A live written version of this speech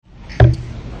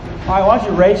All right, why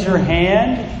don't you raise your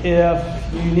hand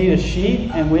if you need a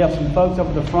sheet, and we have some folks up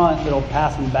at the front that will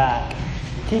pass them back.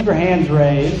 Keep your hands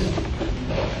raised.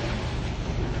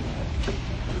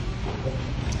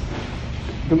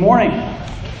 Good morning.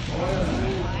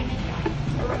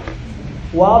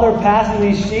 While they're passing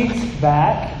these sheets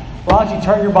back, why don't you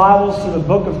turn your Bibles to the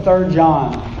book of 3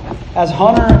 John. As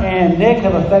Hunter and Nick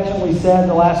have affectionately said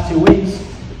the last 2 weeks,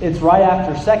 it's right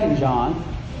after 2 John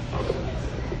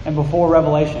and before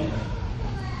Revelation.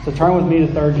 So turn with me to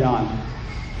 3 John.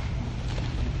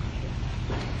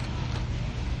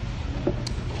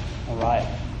 All right,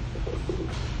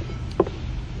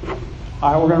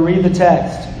 we're going to read the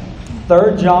text.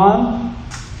 3 John,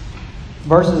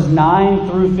 verses 9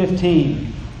 through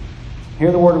 15.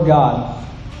 Hear the word of God.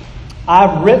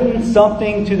 I've written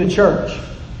something to the church,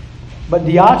 but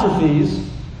Diotrephes,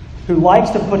 who likes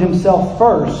to put himself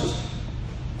first,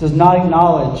 does not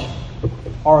acknowledge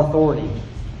our authority.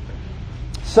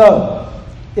 So,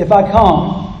 if I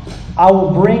come, I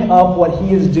will bring up what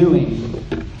he is doing,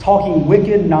 talking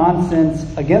wicked nonsense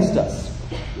against us.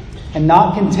 And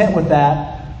not content with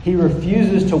that, he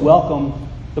refuses to welcome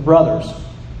the brothers,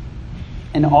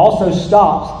 and also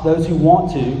stops those who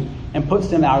want to and puts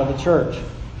them out of the church.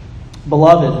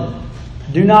 Beloved,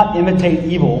 do not imitate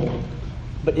evil,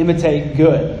 but imitate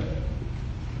good.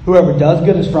 Whoever does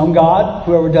good is from God.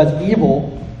 Whoever does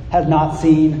evil has not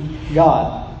seen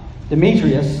God.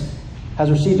 Demetrius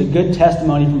has received a good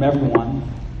testimony from everyone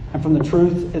and from the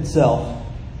truth itself.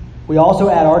 We also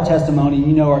add our testimony. You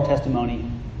know our testimony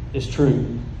is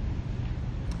true.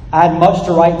 I had much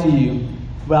to write to you,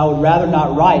 but I would rather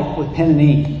not write with pen and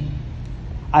ink.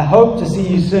 I hope to see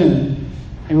you soon,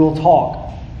 and we will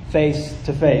talk face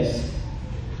to face.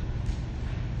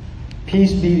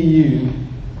 Peace be to you.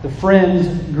 The friends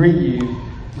greet you.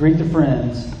 Greet the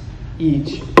friends,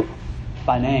 each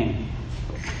by name.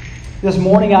 This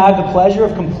morning I have the pleasure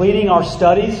of completing our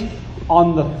studies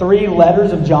on the 3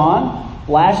 letters of John.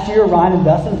 Last year, Ryan and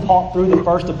Dustin taught through the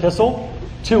first epistle.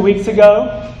 2 weeks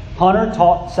ago, Hunter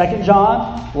taught 2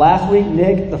 John. Last week,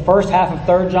 Nick, the first half of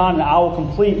 3 John, and I will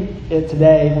complete it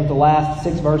today with the last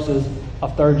 6 verses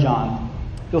of 3 John.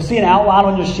 You'll see an outline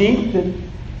on your sheet that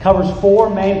covers 4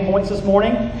 main points this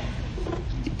morning.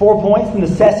 4 points: the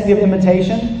necessity of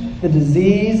imitation, the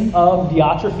disease of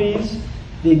Diotrephes,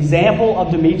 the example of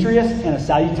Demetrius, and a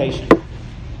salutation.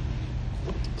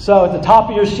 So at the top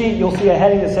of your sheet, you'll see a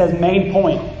heading that says main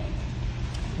point.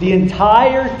 The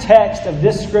entire text of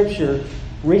this scripture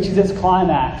reaches its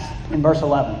climax in verse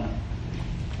 11.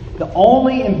 The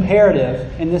only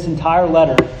imperative in this entire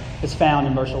letter is found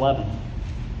in verse 11.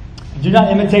 Do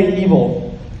not imitate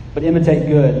evil, but imitate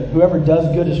good. Whoever does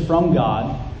good is from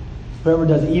God. Whoever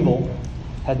does evil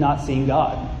has not seen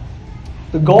God.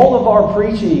 The goal of our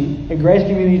preaching at Grace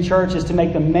Community Church is to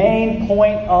make the main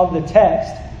point of the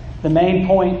text the main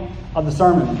point of the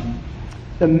sermon.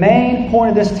 The main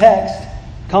point of this text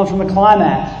comes from the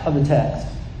climax of the text.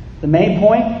 The main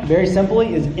point, very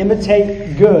simply, is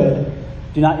imitate good,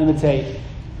 do not imitate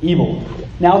evil.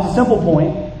 Now, it's a simple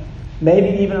point,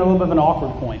 maybe even a little bit of an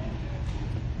awkward point.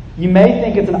 You may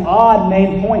think it's an odd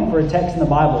main point for a text in the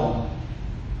Bible.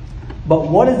 But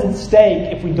what is at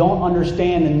stake if we don't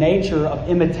understand the nature of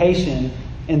imitation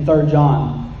in 3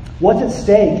 John? What's at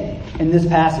stake in this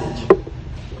passage?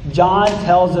 John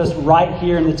tells us right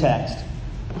here in the text.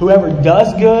 Whoever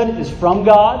does good is from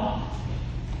God,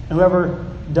 and whoever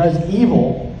does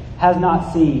evil has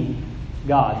not seen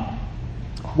God.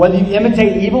 Whether you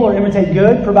imitate evil or imitate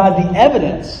good provides the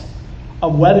evidence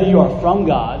of whether you are from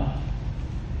God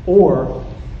or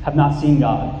have not seen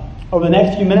God. Over the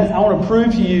next few minutes, I want to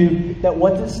prove to you that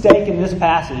what's at stake in this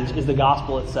passage is the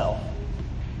gospel itself.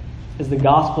 Is the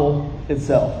gospel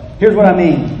itself. Here's what I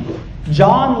mean.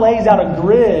 John lays out a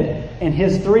grid in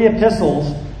his 3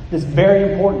 epistles that's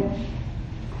very important.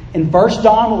 In 1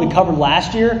 John, what we covered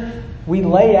last year, we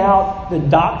lay out the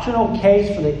doctrinal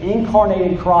case for the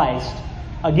incarnated Christ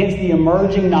against the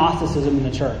emerging Gnosticism in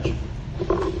the church.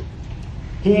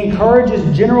 He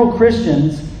encourages general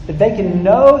Christians that they can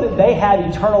know that they have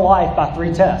eternal life by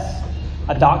 3 tests: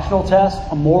 a doctrinal test,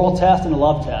 a moral test, and a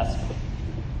love test.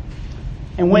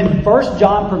 And when 1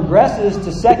 John progresses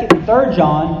to 2 and 3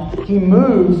 John, he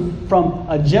moves from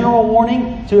a general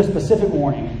warning to a specific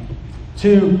warning.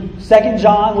 To 2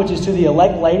 John, which is to the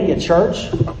elect lady, a church,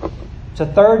 to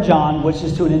 3 John, which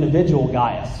is to an individual,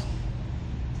 Gaius.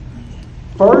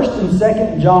 1 and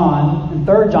 2 John and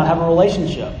 3 John have a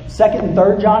relationship. 2 and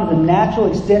 3 John is a natural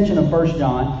extension of 1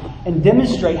 John and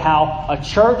demonstrate how a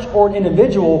church or an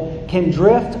individual can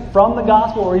drift from the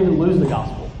gospel or even lose the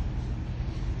gospel.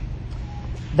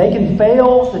 They can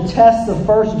fail the tests of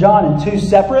 1 John in two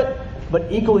separate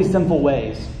but equally sinful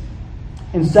ways.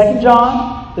 In 2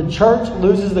 John, the church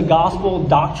loses the gospel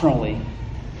doctrinally.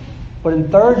 But in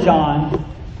 3 John,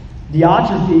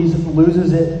 Diotrephes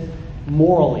loses it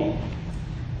morally.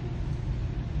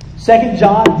 2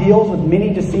 John deals with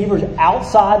many deceivers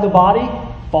outside the body,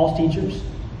 false teachers.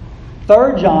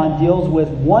 3 John deals with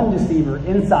one deceiver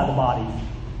inside the body,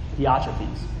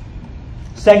 Diotrephes.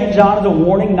 2 John is a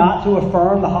warning not to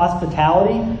affirm the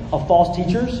hospitality of false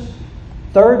teachers.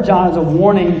 3 John is a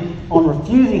warning on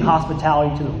refusing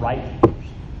hospitality to the right teachers.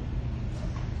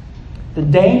 The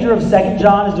danger of 2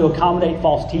 John is to accommodate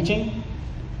false teaching.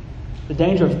 The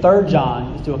danger of 3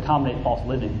 John is to accommodate false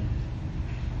living.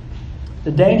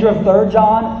 The danger of 3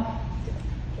 John,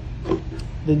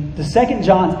 the 2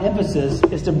 John's emphasis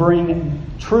is to bring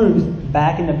truth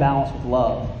back into balance with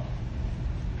love.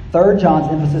 3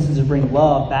 John's emphasis is to bring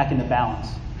love back into balance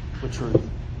with truth.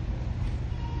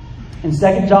 In 2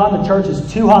 John, the church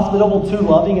is too hospitable, too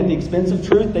loving at the expense of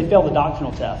truth. They fail the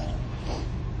doctrinal test.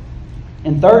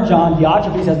 In 3 John,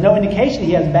 Diotrephes has no indication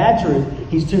he has bad truth.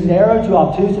 He's too narrow, too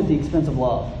obtuse at the expense of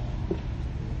love.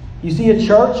 You see, a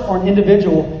church or an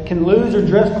individual can lose or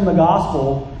drift from the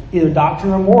gospel, either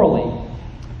doctrine or morally.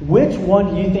 Which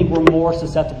one do you think we're more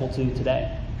susceptible to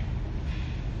today?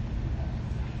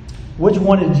 Which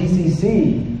one is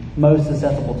GCC most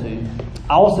susceptible to?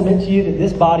 I will submit to you that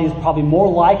this body is probably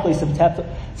more likely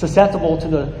susceptible to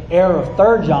the error of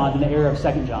 3 John than the error of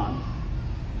 2 John.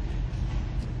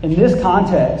 In this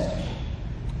context,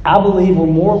 I believe we're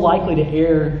more likely to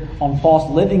err on false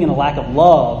living and a lack of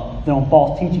love than on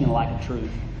false teaching and a lack of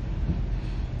truth.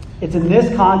 It's in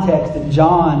this context that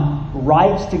John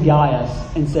writes to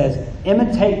Gaius and says,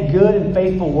 imitate good and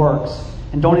faithful works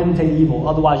and don't imitate evil,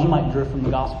 otherwise you might drift from the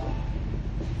gospel.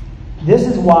 This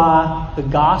is why the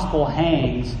gospel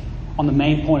hangs on the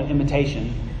main point of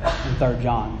imitation in 3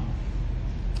 John.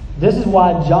 This is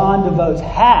why John devotes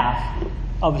half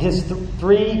of his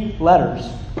 3 letters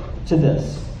to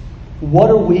this. What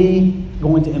are we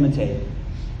going to imitate?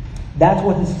 That's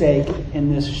what's at stake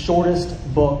in this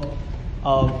shortest book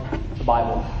of the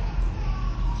Bible.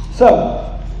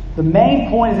 So, the main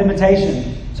point is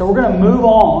imitation. So we're going to move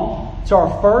on to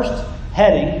our first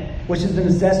heading, which is the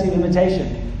necessity of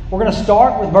imitation. We're going to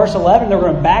start with verse 11, then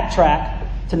we're going to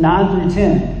backtrack to 9 through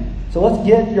 10. So let's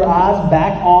get your eyes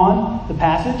back on the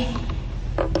passage.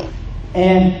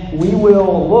 And we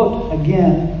will look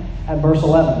again at verse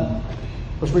 11.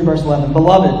 Let's read verse 11.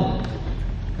 Beloved,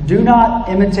 do not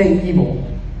imitate evil,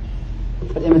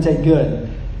 but imitate good.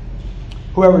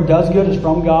 Whoever does good is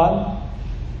from God.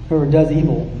 Whoever does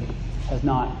evil has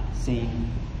not seen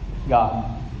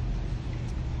God.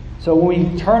 So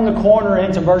when we turn the corner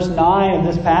into verse 9 of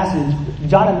this passage,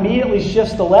 John immediately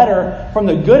shifts the letter from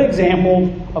the good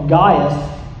example of Gaius,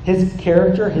 his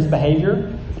character, his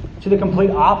behavior, to the complete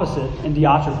opposite in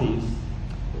Diotrephes.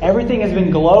 Everything has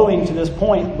been glowing to this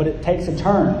point, but it takes a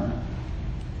turn.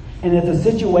 And it's a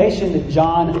situation that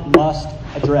John must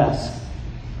address.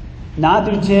 9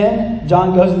 through 10,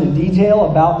 John goes into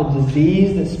detail about the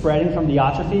disease that's spreading from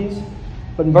Diotrephes.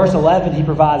 But in verse 11, he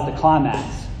provides the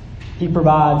climax. He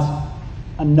provides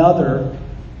another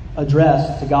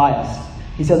address to Gaius.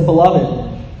 He says,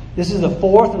 Beloved, this is the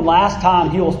 4th and last time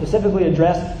he will specifically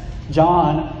address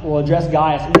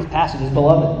Gaius in this passage as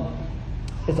beloved.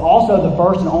 It's also the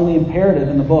first and only imperative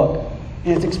in the book.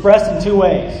 And it's expressed in 2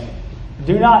 ways.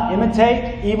 Do not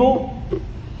imitate evil,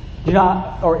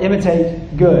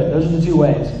 imitate good. Those are the 2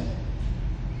 ways.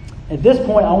 At this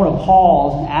point, I want to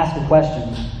pause and ask a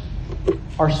question.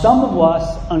 Are some of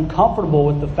us uncomfortable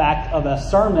with the fact of a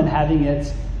sermon having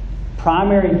its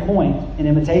primary point in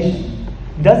imitation?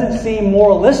 Does it seem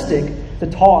moralistic to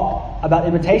talk about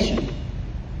imitation?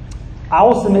 I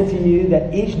will submit to you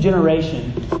that each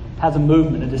generation has a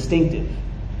movement, a distinctive.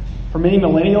 For many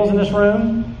millennials in this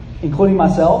room, including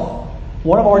myself,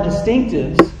 one of our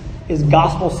distinctives is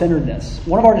gospel-centeredness.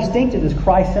 One of our distinctives is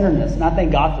Christ-centeredness, and I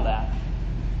thank God for that.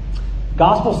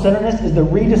 Gospel-centeredness is the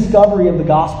rediscovery of the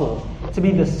gospel to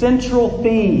be the central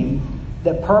theme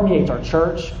that permeates our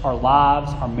church, our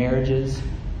lives, our marriages,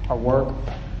 our work.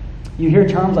 You hear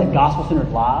terms like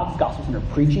gospel-centered lives, gospel-centered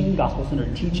preaching,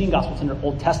 gospel-centered teaching, gospel-centered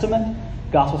Old Testament,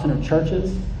 gospel-centered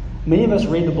churches. Many of us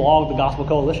read the blog of the Gospel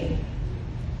Coalition.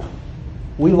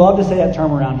 We love to say that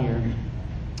term around here.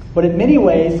 But in many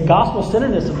ways,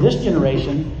 gospel-centeredness of this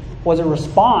generation was a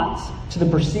response to the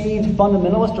perceived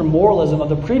fundamentalist or moralism of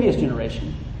the previous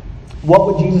generation. What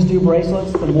would Jesus do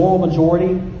bracelets, the moral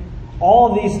majority,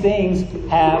 all of these things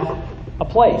have a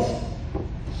place.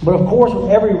 But of course,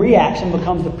 with every reaction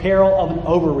becomes the peril of an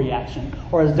overreaction,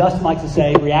 or as Dustin likes to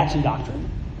say, reaction doctrine.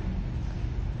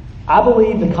 I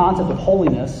believe the concept of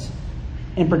holiness,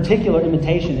 in particular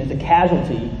imitation, is a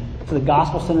casualty to the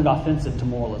gospel-centered offensive to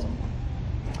moralism.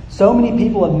 So many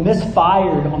people have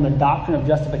misfired on the doctrine of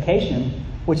justification,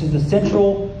 which is the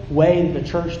central way that the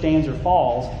church stands or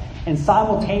falls, and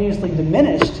simultaneously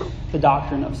diminished the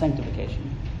doctrine of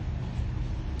sanctification.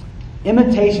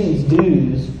 Imitation's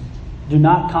dues do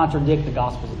not contradict the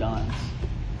gospel's guns.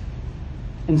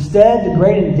 Instead, the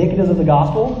great indicatives of the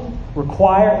gospel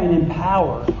require and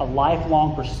empower a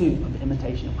lifelong pursuit of the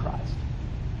imitation of Christ.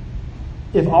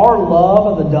 If our love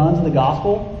of the duns of the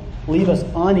gospel leave us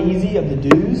uneasy of the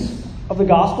dues of the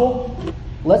gospel,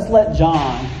 let's let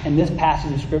John and this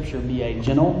passage of Scripture be a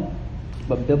gentle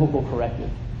but biblical corrective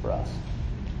for us.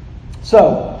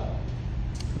 So,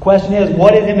 the question is,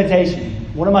 what is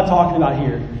imitation? What am I talking about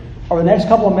here? Over the next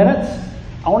couple of minutes,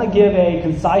 I want to give a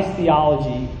concise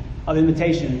theology of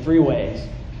imitation in three ways.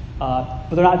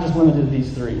 But they're not just limited to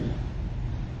these three.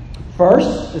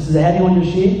 First, this is a heading on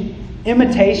your sheet.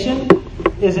 Imitation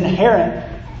is inherent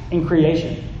in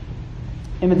creation.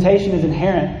 Imitation is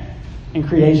inherent in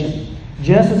creation.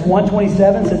 Genesis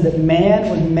 1:27 says that man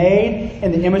was made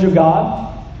in the image of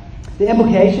God. The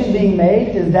implication being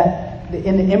made is that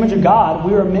in the image of God,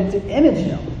 we are meant to image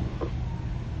Him,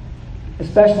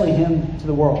 especially Him to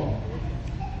the world.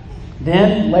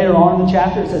 Then, later on in the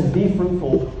chapter, it says, be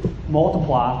fruitful,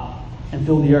 multiply, and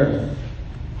fill the earth.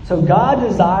 So God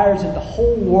desires that the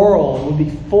whole world would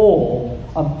be full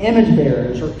of image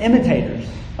bearers or imitators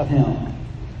of Him.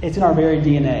 It's in our very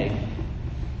DNA.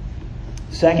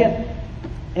 Second,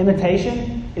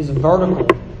 imitation is vertical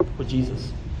with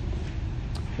Jesus.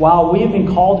 While we have been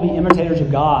called to be imitators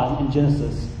of God in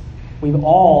Genesis, we've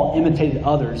all imitated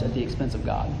others at the expense of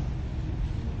God.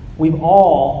 We've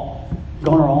all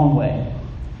gone our own way.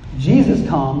 Jesus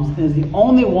comes and is the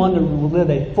only one to live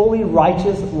a fully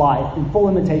righteous life in full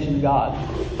imitation of God.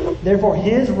 Therefore,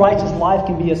 His righteous life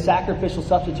can be a sacrificial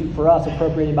substitute for us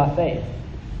appropriated by faith.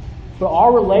 But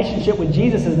our relationship with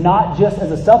Jesus is not just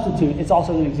as a substitute, it's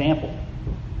also an example.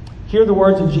 Hear the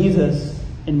words of Jesus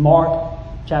in Mark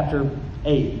chapter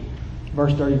 8,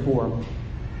 verse 34.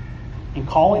 And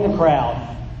calling the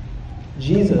crowd,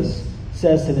 Jesus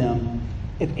says to them,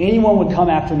 if anyone would come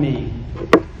after me,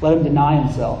 let him deny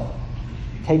himself,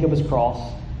 take up his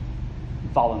cross,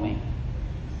 and follow me.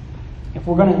 If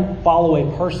we're going to follow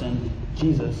a person,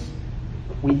 Jesus,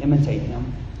 we imitate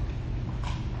Him.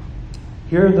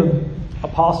 Hear the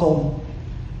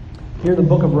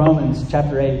book of Romans,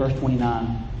 chapter 8, verse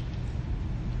 29.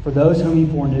 For those whom He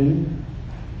foreknew,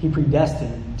 He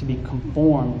predestined to be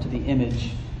conformed to the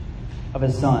image of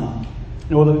His Son,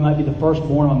 in order that we might be the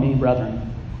firstborn among many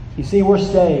brethren. You see, we're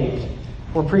saved.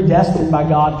 We're predestined by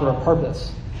God for a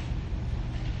purpose.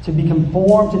 To be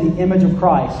conformed to the image of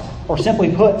Christ. Or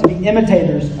simply put, to be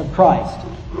imitators of Christ.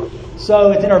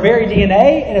 So it's in our very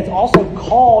DNA, and it's also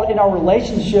called in our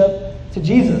relationship to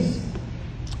Jesus.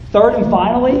 Third and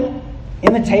finally,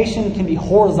 imitation can be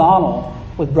horizontal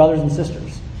with brothers and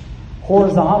sisters.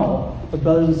 Horizontal with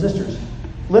brothers and sisters.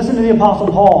 Listen to the Apostle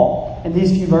Paul in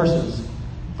these few verses.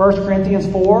 1 Corinthians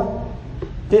 4,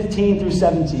 15 through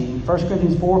 17. 1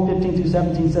 Corinthians 4, 15 through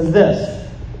 17 says this.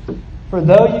 For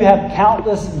though you have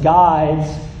countless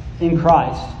guides in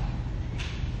Christ,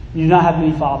 you do not have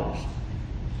many fathers.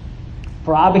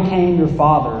 For I became your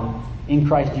father in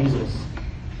Christ Jesus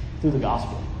through the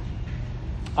gospel.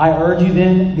 I urge you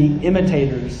then, be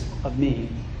imitators of me,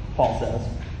 Paul says.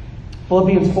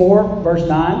 Philippians 4, verse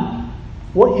 9.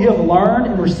 What you have learned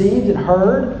and received and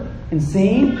heard and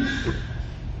seen,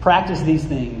 practice these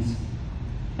things,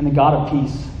 and the God of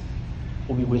peace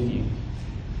will be with you.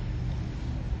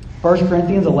 1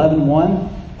 Corinthians 11:1,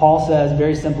 Paul says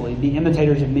very simply, be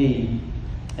imitators of me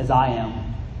as I am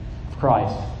of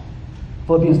Christ.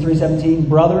 Philippians 3:17,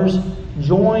 brothers,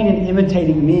 join in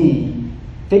imitating me.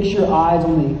 Fix your eyes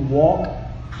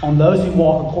on those who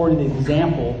walk according to the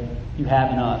example you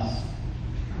have in us.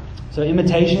 So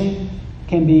imitation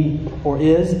can be or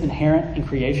is inherent in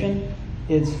creation.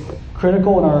 It's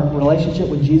critical in our relationship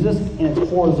with Jesus, and it's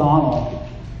horizontal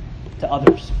to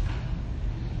others.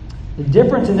 The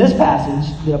difference in this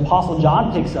passage the Apostle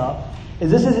John picks up is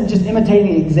this isn't just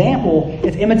imitating an example,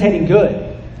 it's imitating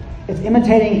good. It's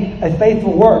imitating a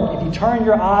faithful work. If you turn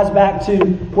your eyes back to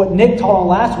what Nick taught on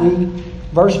last week,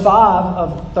 verse 5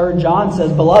 of 3 John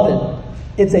says, beloved,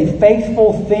 it's a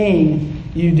faithful thing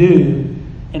you do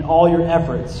in all your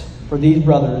efforts for these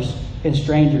brothers and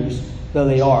strangers though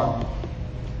they are.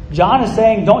 John is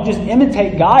saying don't just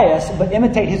imitate Gaius, but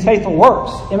imitate his faithful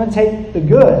works. Imitate the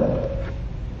good.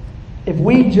 If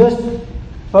we just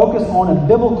focus on a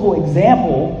biblical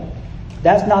example,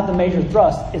 that's not the major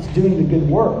thrust. It's doing the good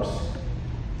works.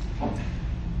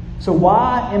 So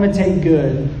why imitate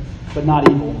good but not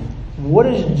evil? What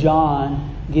is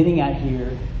John getting at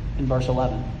here in verse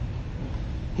 11?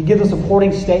 He gives a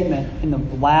supporting statement in the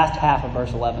last half of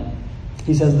verse 11.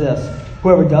 He says this,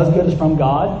 "Whoever does good is from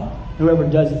God, and whoever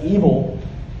does evil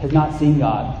has not seen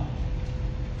God."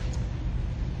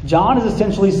 John is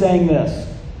essentially saying this: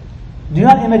 do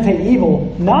not imitate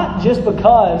evil, not just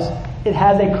because it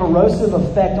has a corrosive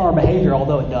effect on our behavior,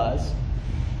 although it does.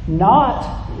 Not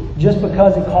just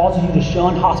because it causes you to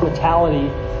shun hospitality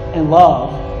and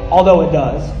love, although it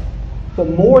does.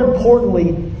 But more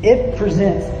importantly,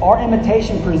 our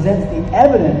imitation presents the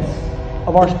evidence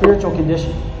of our spiritual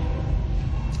condition.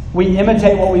 We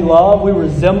imitate what we love, we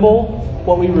resemble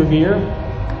what we revere.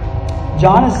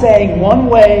 John is saying one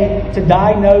way to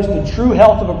diagnose the true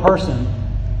health of a person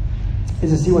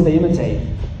is to see what they imitate.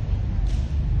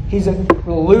 He's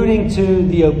alluding to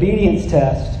the obedience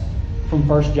test from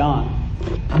 1 John.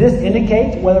 This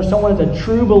indicates whether someone is a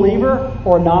true believer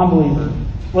or a non-believer.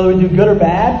 Whether we do good or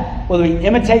bad, whether we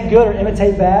imitate good or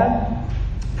imitate bad,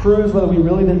 proves whether we've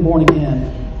really been born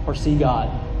again or see God.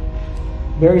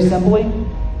 Very simply,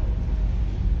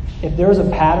 if there's a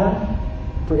pattern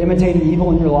for imitating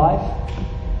evil in your life,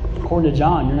 according to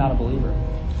John, you're not a believer.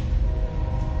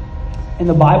 In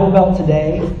the Bible Belt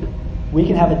today, we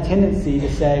can have a tendency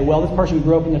to say, well, this person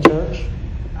grew up in the church.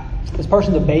 This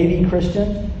person's a baby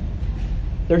Christian.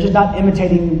 They're just not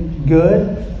imitating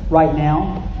good right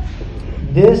now.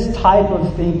 This type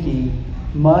of thinking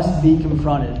must be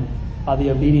confronted by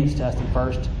the obedience test in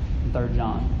 1st and 3rd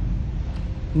John.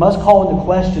 Must call into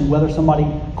question whether somebody,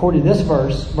 according to this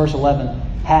verse 11,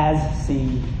 has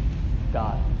seen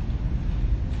God.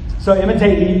 So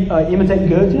imitate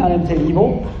good, do not imitate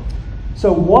evil.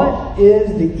 So what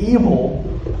is the evil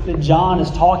that John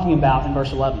is talking about in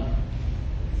verse 11?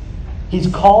 He's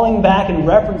calling back and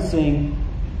referencing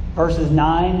verses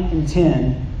 9 and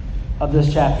 10 of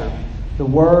this chapter. The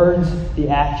words, the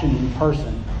action, and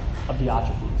person of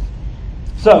Diotrephes.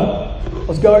 So,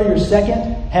 let's go to your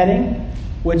second heading,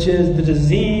 which is the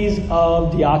disease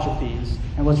of Diotrephes.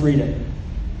 And let's read it.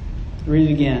 Read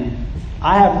it again.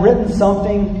 "I have written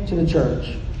something to the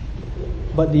church,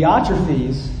 but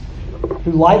Diotrephes,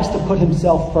 who likes to put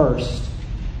himself first,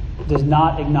 does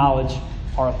not acknowledge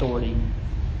our authority.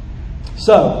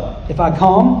 So, if I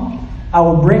come, I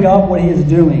will bring up what he is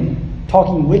doing,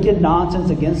 talking wicked nonsense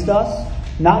against us.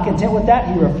 Not content with that,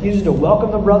 he refuses to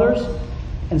welcome the brothers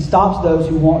and stops those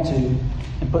who want to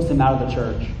and puts them out of the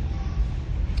church."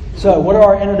 So, what are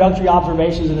our introductory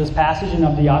observations of this passage and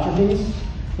of Diotrephes?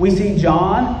 We see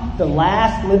John, the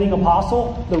last living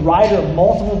apostle, the writer of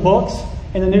multiple books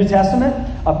in the New Testament,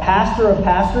 a pastor of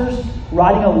pastors,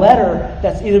 writing a letter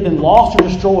that's either been lost or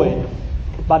destroyed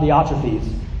by Diotrephes.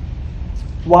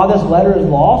 While this letter is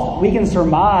lost, we can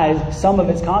surmise some of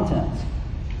its contents.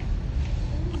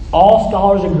 All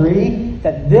scholars agree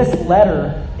that this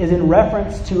letter is in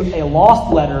reference to a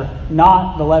lost letter,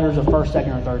 not the letters of 1st,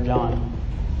 2nd, or 3rd John.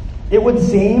 It would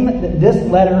seem that this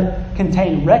letter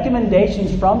contained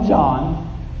recommendations from John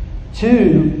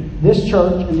to this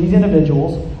church and these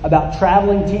individuals about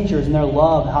traveling teachers and their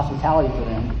love and hospitality for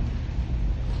them.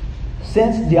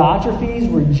 Since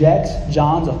Diotrephes rejects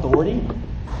John's authority,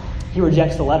 he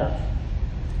rejects the letter.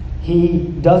 He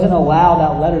doesn't allow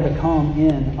that letter to come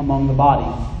in among the body.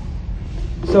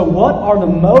 So what are the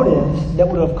motives that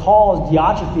would have caused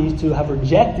Diotrephes to have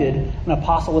rejected an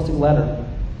apostolic letter?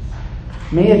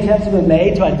 Many attempts have been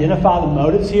made to identify the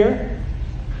motives here.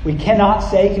 We cannot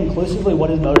say conclusively what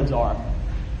his motives are.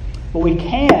 But we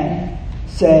can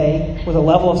say with a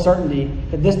level of certainty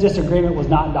that this disagreement was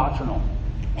not doctrinal.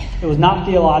 It was not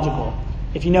theological.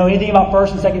 If you know anything about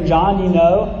 1st and 2nd John, you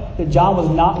know that John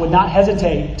would not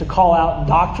hesitate to call out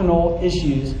doctrinal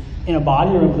issues in a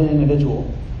body or in an individual.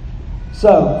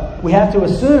 So, we have to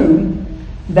assume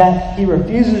that he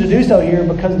refuses to do so here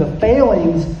because the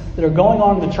failings that are going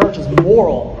on in the church is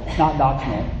moral, not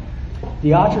doctrinal.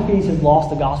 Diotrephes has lost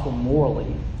the gospel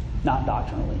morally, not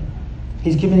doctrinally.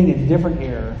 He's committing a different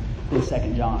error than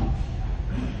 2nd John.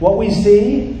 What we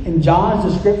see in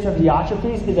John's description of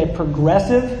Diotrephes is a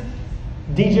progressive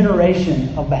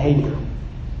degeneration of behavior.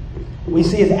 We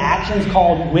see his actions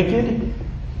called wicked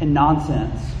and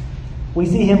nonsense. We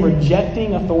see him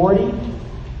rejecting authority.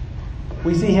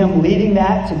 We see him leading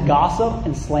that to gossip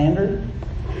and slander.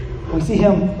 We see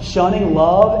him shunning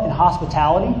love and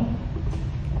hospitality.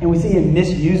 And we see him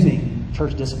misusing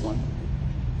church discipline.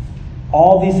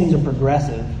 All these things are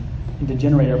progressive and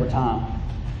degenerate over time.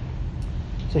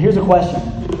 So here's a question.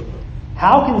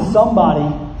 How can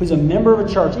somebody who's a member of a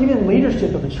church, even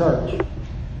leadership of a church,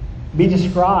 be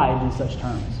described in such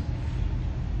terms?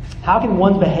 How can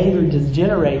one's behavior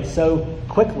degenerate so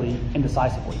quickly and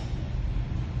decisively?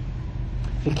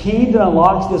 The key that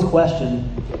unlocks this question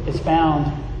is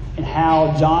found in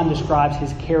how John describes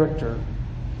his character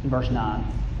in verse 9.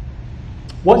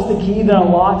 What's the key that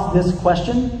unlocks this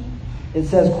question? It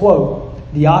says, quote,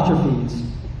 Diotrephes,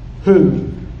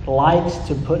 who likes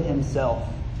to put himself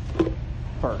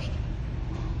first.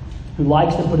 Who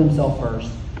likes to put himself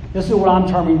first. This is what I'm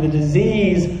terming the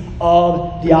disease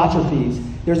of Diotrephes.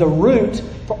 There's a root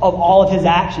of all of his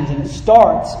actions, and it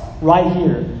starts right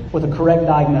here with a correct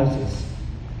diagnosis.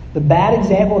 The bad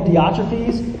example of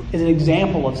Diotrephes is an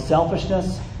example of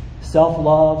selfishness,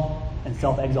 self-love, and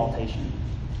self-exaltation.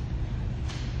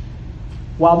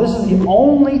 While this is the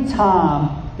only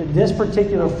time that this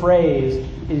particular phrase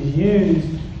is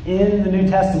used in the New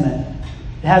Testament,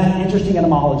 it has an interesting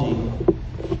etymology.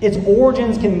 Its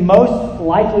origins can most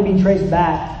likely be traced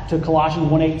back to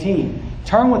Colossians 1:18.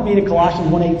 Turn with me to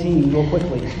Colossians 1:18 real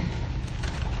quickly.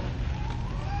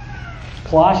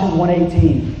 Colossians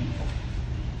 1:18.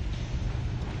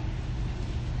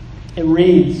 It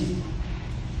reads,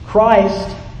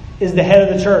 Christ is the head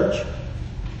of the church,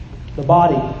 the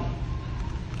body.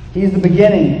 He's the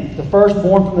beginning, the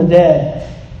firstborn from the dead,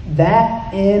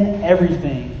 that in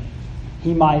everything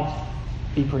he might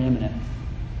be preeminent.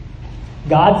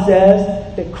 God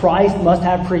says that Christ must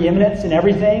have preeminence in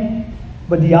everything,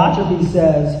 but Diotrephes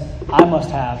says, I must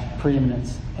have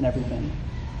preeminence in everything.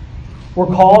 We're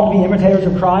called to be imitators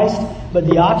of Christ, but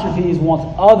Diotrephes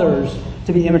wants others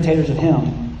to be imitators of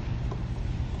him.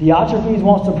 Diotrephes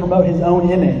wants to promote his own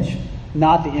image,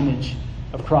 not the image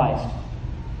of Christ.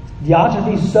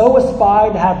 Diotrephes so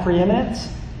aspired to have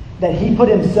preeminence that he put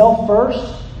himself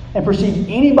first and perceived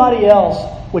anybody else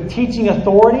with teaching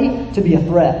authority to be a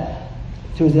threat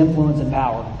to his influence and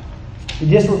power. He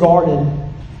disregarded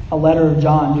a letter of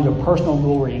John due to personal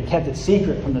glory and kept it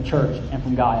secret from the church and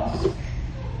from Gaius.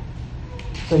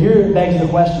 So here it begs the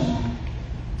question,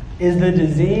 is the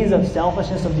disease of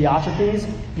selfishness of Diotrephes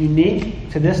unique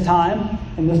to this time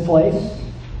and this place?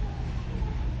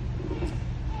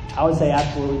 I would say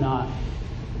absolutely not.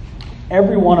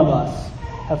 Every one of us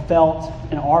have felt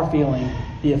and are feeling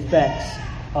the effects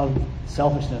of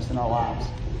selfishness in our lives.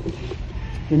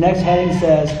 Your next heading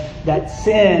says that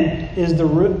sin is the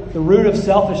root of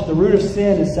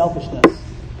sin is selfishness.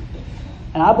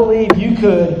 And I believe you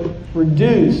could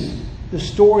reduce the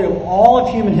story of all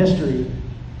of human history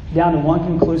down to one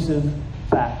conclusive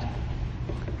fact.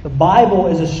 The Bible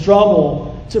is a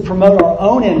struggle to promote our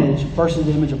own image versus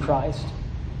the image of Christ.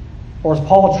 Or as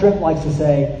Paul Tripp likes to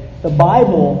say, the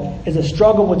Bible is a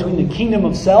struggle between the kingdom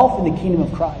of self and the kingdom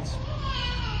of Christ.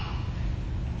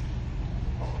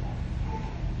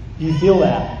 Do you feel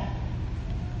that?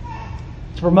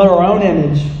 To promote our own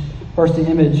image versus the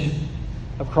image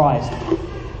of Christ.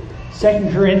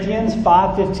 2 Corinthians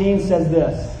 5:15 says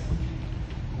this,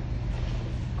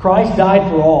 Christ died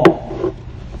for all,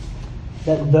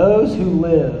 that those who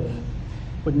live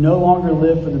would no longer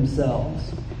live for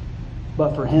themselves,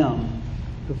 but for him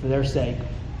who for their sake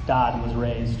died and was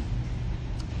raised.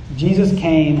 Jesus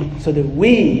came so that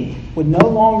we would no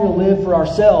longer live for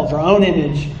ourselves, our own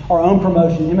image, our own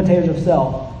promotion, imitators of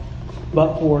self,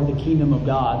 but for the kingdom of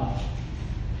God.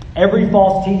 Every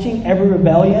false teaching, every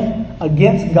rebellion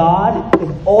against God is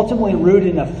ultimately rooted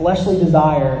in a fleshly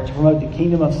desire to promote the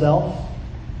kingdom of self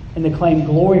and to claim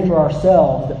glory for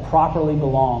ourselves that properly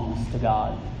belongs to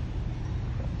God.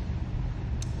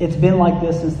 It's been like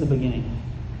this since the beginning.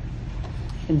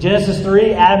 In Genesis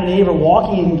 3, Adam and Eve are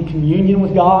walking in communion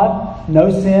with God,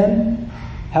 no sin.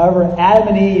 However,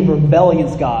 Adam and Eve rebel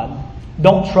against God,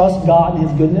 don't trust God and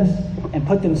his goodness, and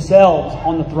put themselves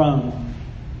on the throne.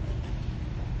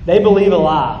 They believe a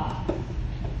lie.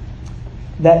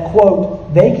 That,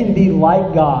 quote, they can be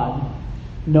like God,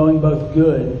 knowing both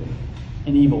good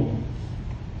and evil.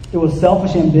 It was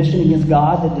selfish ambition against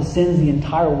God that descends the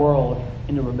entire world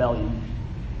into rebellion.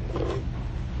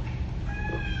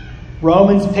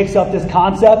 Romans picks up this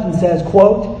concept and says,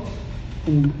 quote,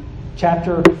 in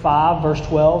chapter 5, verse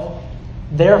 12,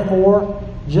 therefore,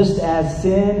 just as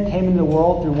sin came into the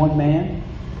world through one man,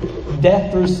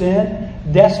 death through sin,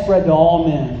 death spread to all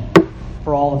men,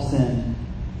 for all have sinned.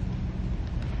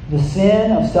 The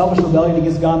sin of selfish rebellion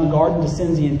against God in the garden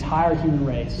descends the entire human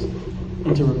race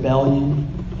into rebellion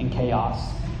and chaos.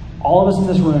 All of us in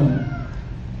this room,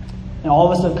 and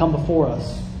all of us that have come before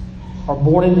us, are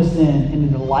born into sin,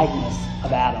 into the likeness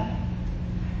of Adam.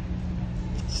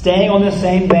 Staying on this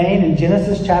same vein, in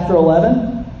Genesis chapter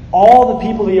 11, all the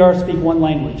people of the earth speak one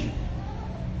language.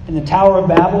 In the Tower of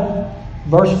Babel,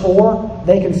 verse 4,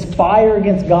 they conspire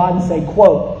against God and say,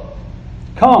 quote,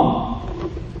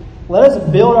 come, Let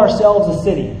us build ourselves a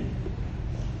city.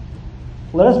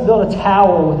 Let us build a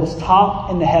tower with its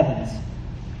top in the heavens.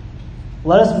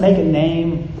 Let us make a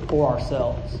name for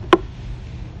ourselves,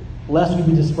 lest we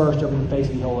be dispersed over the face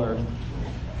of the whole earth.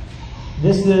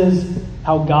 This is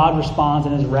how God responds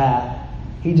in his wrath.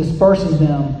 He disperses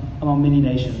them among many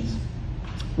nations.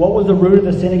 What was the root of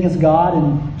the sin against God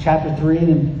in chapter 3 and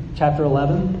in chapter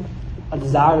 11? A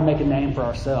desire to make a name for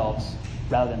ourselves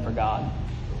rather than for God.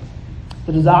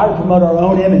 The desire to promote our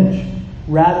own image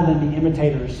rather than be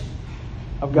imitators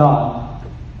of God.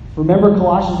 Remember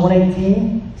Colossians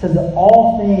 1:18 says that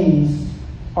all things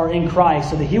are in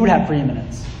Christ so that he would have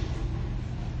preeminence.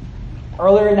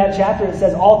 Earlier in that chapter it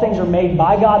says all things are made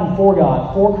by God and for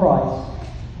God, for Christ.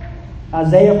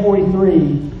 Isaiah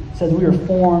 43 says we are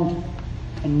formed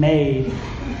and made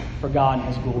for God and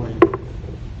his glory.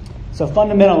 So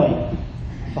fundamentally,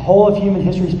 the whole of human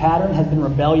history's pattern has been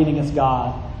rebellion against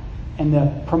God and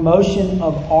the promotion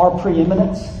of our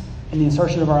preeminence and the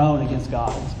insertion of our own against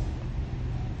God's.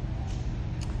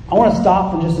 I want to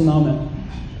stop for just a moment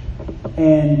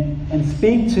and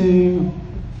speak to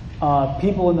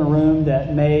people in the room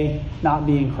that may not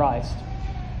be in Christ,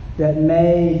 that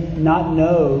may not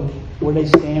know where they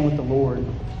stand with the Lord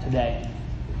today.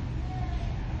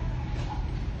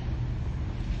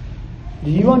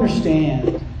 Do you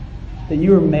understand that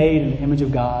you are made in the image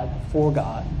of God, for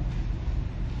God?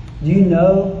 Do you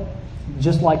know,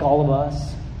 just like all of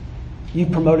us,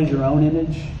 you've promoted your own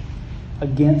image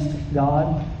against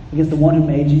God, against the one who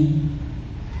made you?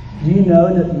 Do you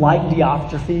know that, like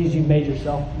Diotrephes, you've made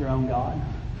yourself your own God?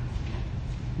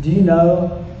 Do you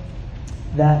know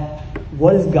that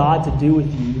what is God to do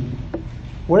with you?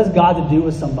 What is God to do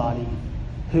with somebody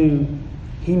who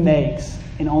he makes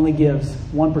and only gives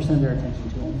 1% of their attention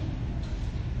to him?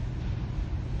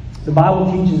 The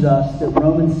Bible teaches us that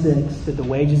Romans 6, that the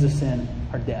wages of sin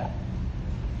are death.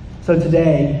 So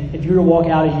today, if you were to walk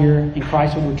out of here and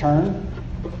Christ would return,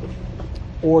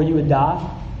 or you would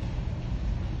die,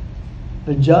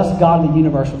 the just God of the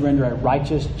universe would render a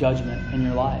righteous judgment in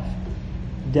your life.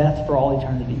 Death for all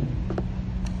eternity.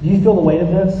 Do you feel the weight of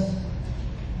this?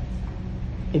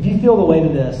 If you feel the weight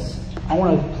of this, I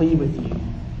want to plead with you.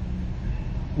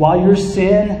 While your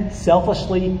sin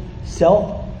selfishly says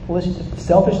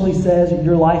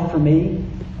your life for me,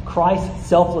 Christ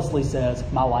selflessly says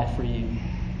my life for you.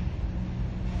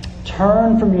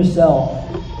 Turn from yourself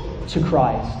to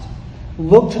Christ.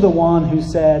 Look to the one who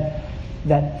said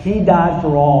that he died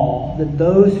for all, that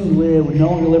those who live would no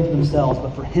longer live for themselves,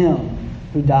 but for him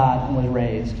who died and was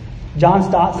raised. John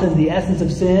Stott says the essence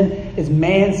of sin is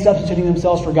man substituting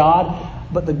themselves for God,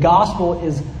 but the gospel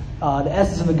is the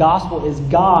essence of the gospel is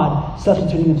God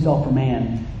substituting himself for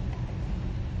man.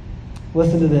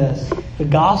 Listen to this. The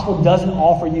gospel doesn't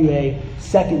offer you a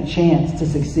second chance to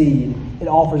succeed. It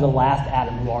offers a last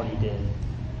Adam who already did.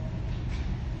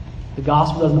 The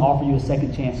gospel doesn't offer you a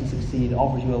second chance to succeed. It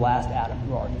offers you a last Adam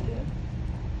who already did.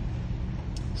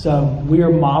 So we are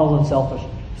models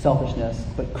of selfishness,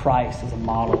 but Christ is a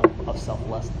model of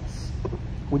selflessness.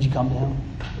 Would you come to him?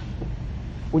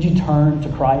 Would you turn to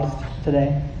Christ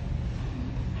today?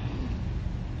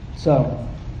 So,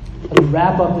 as we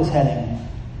wrap up this heading,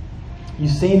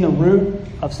 you've seen the root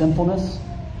of sinfulness.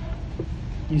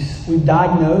 We've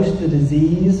diagnosed the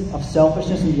disease of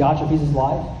selfishness in Diotrephes'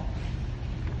 life.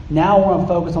 Now I want to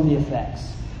focus on the effects.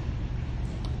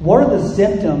 What are the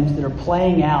symptoms that are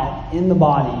playing out in the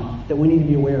body that we need to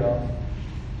be aware of?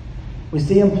 We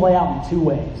see them play out in two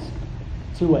ways.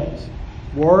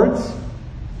 Words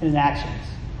and in actions.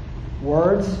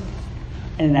 Words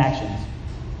and in actions.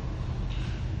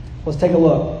 Let's take a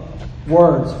look.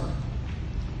 Words.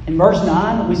 In verse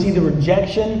 9, we see the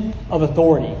rejection of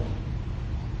authority.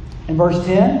 In verse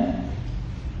 10,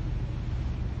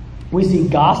 we see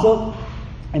gossip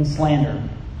and slander.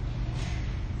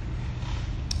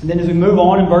 And then as we move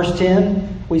on in verse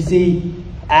 10, we see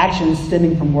actions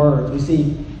stemming from words. We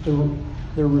see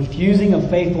the refusing of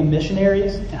faithful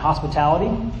missionaries and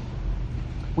hospitality.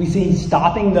 We see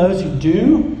stopping those who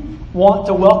do want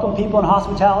to welcome people in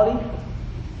hospitality.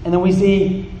 And then we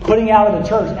see putting out of the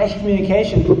church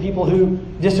excommunication for people who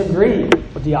disagree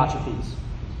with Diotrephes.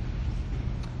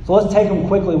 So let's take them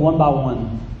quickly one by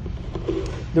one.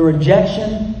 The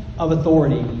rejection of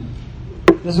authority.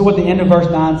 This is what the end of verse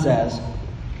 9 says.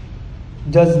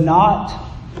 Does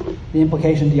not, the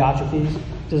implication of Diotrephes,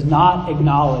 does not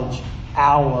acknowledge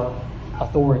our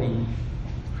authority.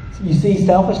 You see,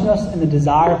 selfishness and the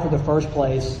desire for the first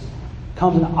place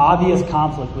comes in obvious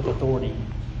conflict with authority.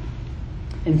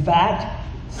 In fact,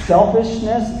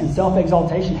 selfishness and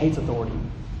self-exaltation hates authority.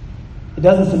 It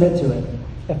doesn't submit to it.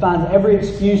 It finds every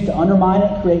excuse to undermine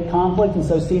it, create conflict, and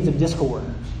sow seeds of discord.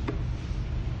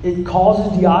 It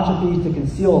causes Diotrephes to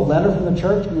conceal a letter from the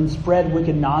church and then spread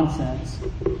wicked nonsense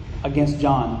against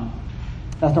John.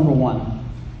 That's number one.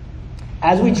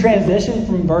 As we transition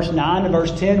from verse 9 to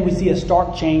verse 10, we see a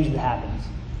stark change that happens.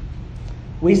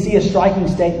 We see a striking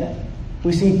statement.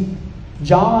 We see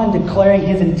John declaring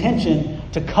his intention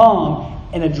to come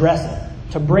and address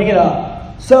it, to bring it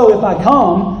up. So if I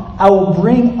come, I will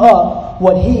bring up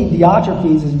what he,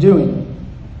 Diotrephes, is doing.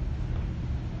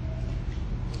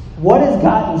 What has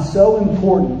gotten so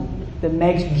important that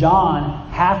makes John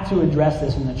have to address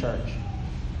this in the church?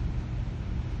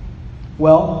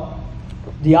 Well,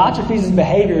 Diotrephes'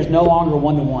 behavior is no longer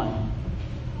one-to-one.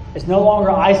 It's no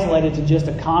longer isolated to just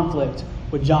a conflict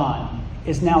with John.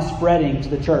 It's now spreading to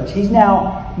the church. He's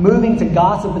now moving to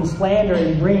gossip and slander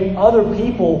and bringing other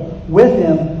people with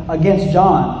him against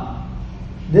John.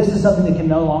 This is something that can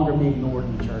no longer be ignored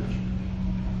in the church.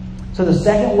 So the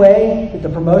second way that the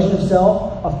promotion of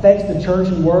self affects the church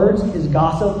in words is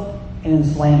gossip and in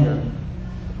slander.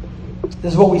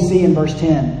 This is what we see in verse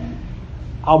 10.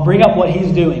 I'll bring up what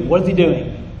he's doing. What is he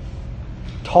doing?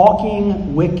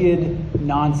 Talking wicked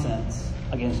nonsense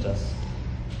against us.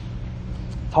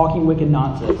 Talking wicked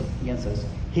nonsense against us.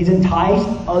 He's enticed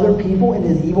other people into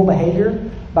his evil behavior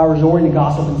by resorting to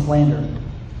gossip and slander.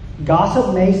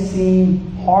 Gossip may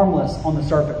seem harmless on the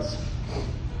surface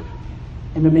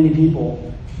and to many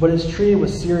people, but it's treated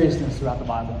with seriousness throughout the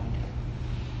Bible.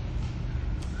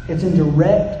 It's in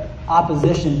direct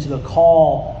opposition to the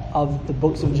call of the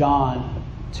books of John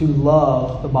to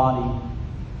love the body.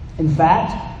 In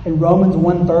fact, in Romans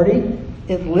 1:30,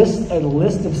 it lists a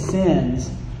list of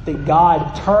sins that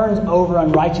God turns over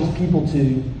unrighteous people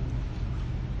to.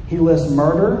 He lists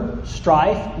murder,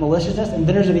 strife, maliciousness,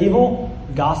 inventors of evil,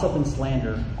 gossip, and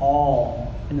slander,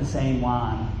 all in the same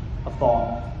line of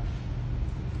thought.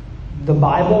 The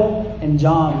Bible and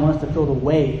John want us to feel the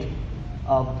weight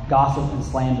of gossip and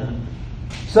slander.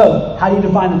 So, how do you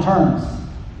define the terms?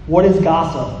 What is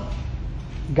gossip?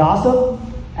 Gossip,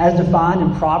 as defined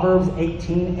in Proverbs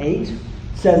 18:8,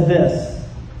 says this: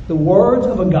 the words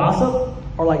of a gossip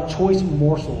are like choice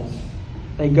morsels.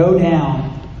 They go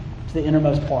down to the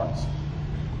innermost parts.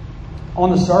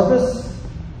 On the surface,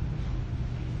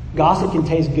 gossip can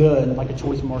taste good like a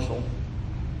choice morsel,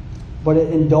 but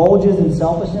it indulges in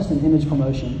selfishness and image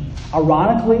promotion.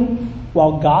 Ironically,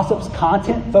 while gossip's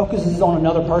content focuses on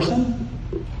another person,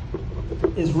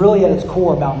 it's really at its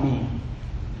core about me.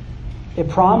 It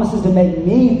promises to make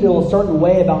me feel a certain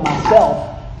way about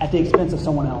myself at the expense of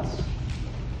someone else.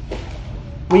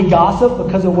 We gossip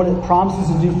because of what it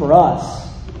promises to do for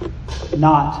us,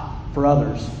 not for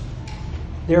others.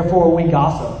 Therefore, when we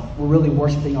gossip, we're really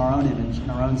worshiping our own image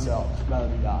and our own selves rather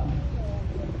than God.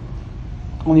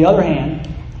 On the other hand,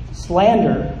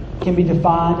 slander can be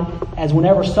defined as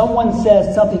whenever someone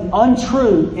says something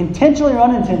untrue, intentionally or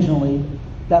unintentionally,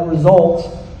 that results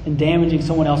in damaging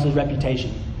someone else's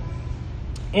reputation.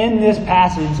 In this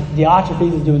passage,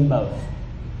 Diotrephes is doing both.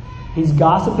 He's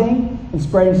gossiping and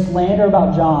spreading slander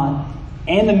about John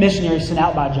and the missionaries sent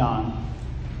out by John.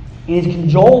 And he's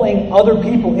cajoling other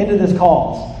people into this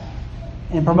cause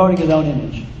and promoting his own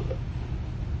image.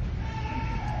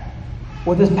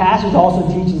 What this passage also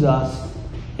teaches us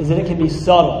is that it can be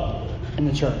subtle in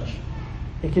the church.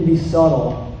 It can be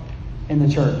subtle in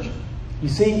the church. You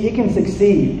see, it can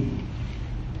succeed.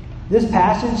 This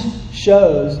passage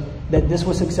shows that this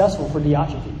was successful for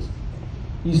Diotrephes.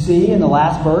 You see in the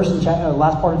last verse,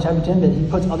 last part of chapter 10, that he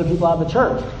puts other people out of the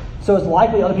church. So it's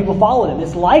likely other people followed him.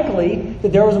 It's likely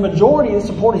that there was a majority that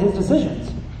supported his decisions.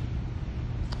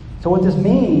 So what this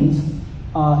means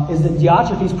is that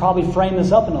Diotrephes probably framed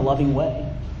this up in a loving way.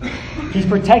 He's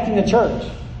protecting the church.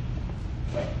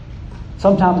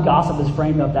 Sometimes gossip is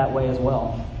framed up that way as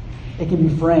well. It can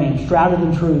be framed, shrouded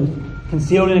in truth,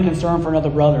 concealed in a concern for another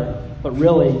brother, but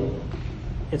really,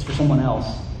 it's for someone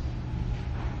else.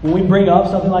 When we bring up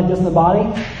something like this in the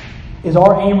body, is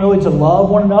our aim really to love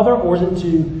one another, or is it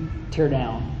to tear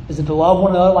down? Is it to love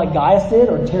one another like Gaius did,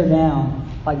 or tear down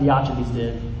like Diotrephes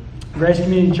did? Grace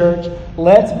Community Church,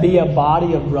 let's be a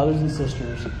body of brothers and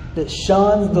sisters that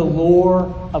shuns the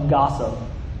lure of gossip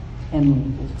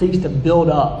and seeks to build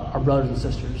up our brothers and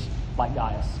sisters like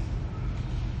Gaius.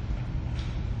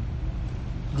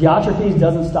 Diotrephes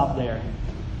doesn't stop there.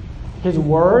 His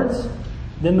words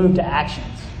then move to actions.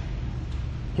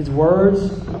 His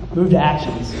words move to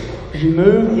actions. If you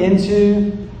move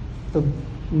into the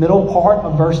middle part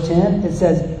of verse 10, it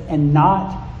says, and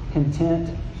not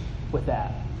content with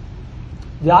that.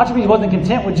 Diotrephes wasn't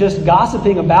content with just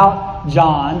gossiping about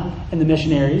John and the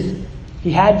missionaries.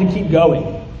 He had to keep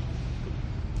going.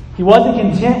 He wasn't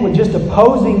content with just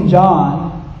opposing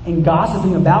John and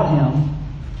gossiping about him.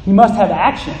 He must have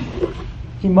action.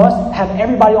 He must have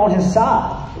everybody on his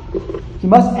side. He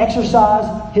must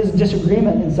exercise his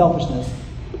disagreement and selfishness.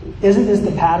 Isn't this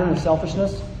the pattern of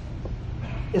selfishness?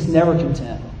 It's never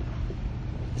content.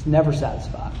 It's never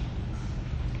satisfied.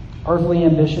 Earthly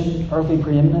ambition, earthly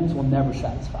preeminence will never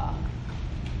satisfy.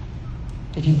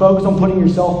 If you focus on putting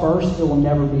yourself first, it will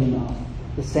never be enough.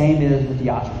 The same is with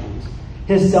Diotrephes.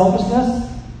 His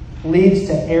selfishness leads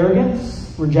to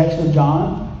arrogance, rejection of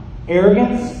John.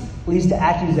 Arrogance leads to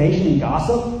accusation and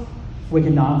gossip,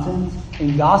 wicked nonsense.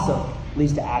 And gossip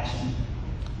leads to action.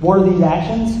 What are these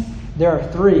actions? There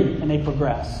are three, and they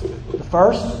progress. The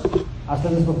first, I've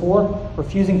said this before,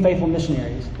 refusing faithful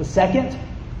missionaries. The second,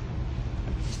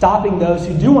 stopping those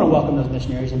who do want to welcome those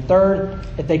missionaries. And third,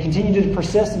 if they continue to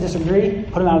persist and disagree,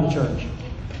 put them out of the church.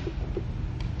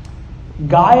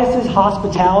 Gaius'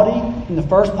 hospitality in the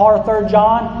first part of 3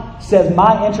 John says,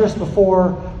 my interest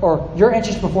before, or your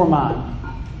interest before mine.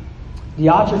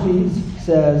 Diotrephes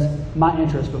says, my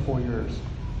interest before yours.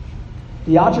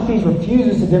 Diotrephes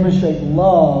refuses to demonstrate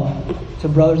love to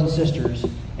brothers and sisters,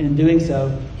 and in doing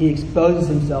so, he exposes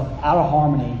himself out of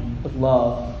harmony with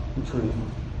love and truth.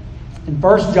 In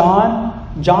 1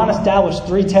 John, John established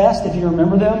 3 tests, if you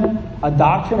remember them: a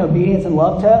doctrine, obedience, and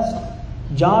love test.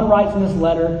 John writes in this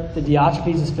letter that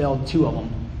Diotrephes has failed 2 of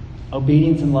them: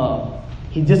 obedience and love.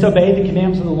 He disobeyed the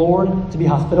commandments of the Lord to be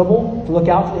hospitable, to look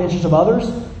out for the interests of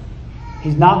others.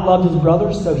 He's not loved his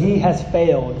brothers, so he has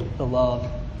failed the love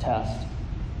test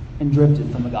and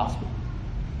drifted from the gospel.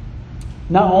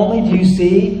 Not only do you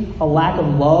see a lack of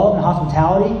love and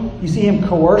hospitality, you see him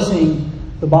coercing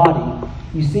the body.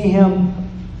 You see him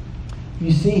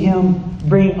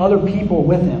bringing other people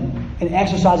with him and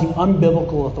exercising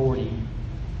unbiblical authority.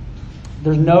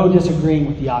 There's no disagreeing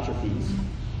with Diotrephes.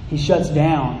 He shuts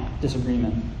down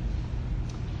disagreement.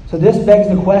 So this begs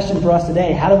the question for us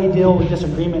today: how do we deal with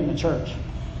disagreement in the church?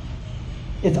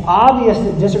 It's obvious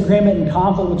that disagreement and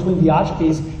conflict between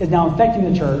Diotrephes is now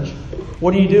infecting the church.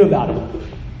 What do you do about it?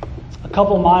 A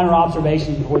couple of minor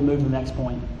observations before we move to the next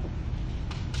point.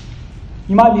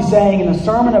 You might be saying, in a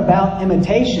sermon about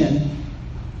imitation,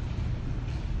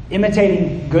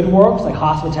 imitating good works like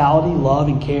hospitality, love,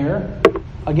 and care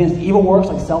against evil works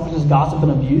like selfishness, gossip,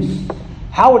 and abuse,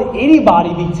 how would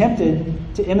anybody be tempted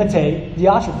to imitate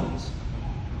Diotrephes?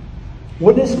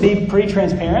 Wouldn't this be pretty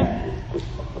transparent?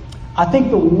 I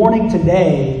think the warning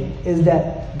today is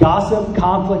that gossip,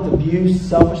 conflict, abuse,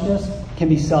 selfishness can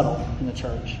be subtle in the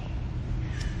church.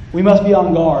 We must be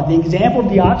on guard. The example of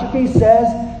Diotrephes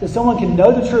says that someone can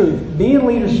know the truth, be in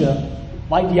leadership,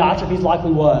 like Diotrephes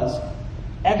likely was,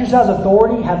 exercise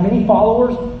authority, have many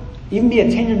followers, even be a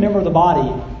tenured member of the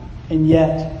body, and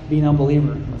yet be an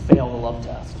unbeliever and fail the love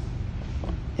test.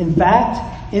 In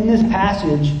fact, in this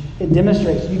passage, it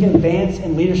demonstrates you can advance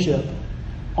in leadership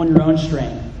on your own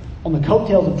strength, on the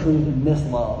coattails of truth, and miss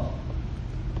love.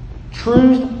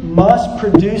 Truth must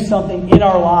produce something in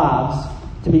our lives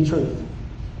to be truth.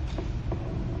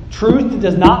 Truth that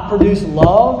does not produce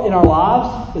love in our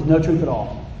lives is no truth at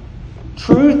all.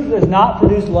 Truth that does not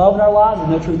produce love in our lives is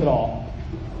no truth at all.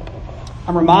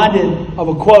 I'm reminded of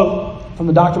a quote from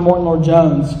the Dr. Morton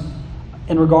Lloyd-Jones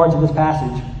in regard to this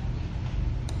passage.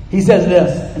 He says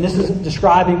this, and this is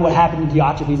describing what happened in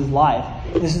Diotrephes' life.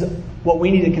 This is what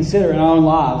we need to consider in our own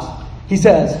lives. He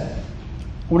says,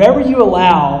 whenever you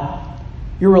allow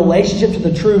your relationship to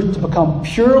the truth to become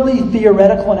purely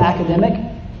theoretical and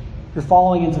academic, you're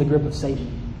falling into the grip of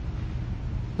Satan.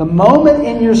 The moment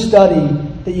in your study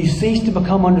that you cease to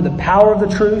become under the power of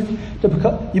the truth,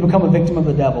 you become a victim of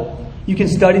the devil. You can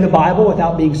study the Bible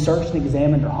without being searched and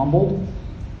examined or humbled,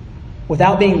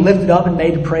 without being lifted up and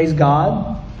made to praise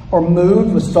God, or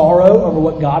moved with sorrow over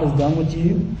what God has done with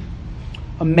you,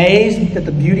 amazed that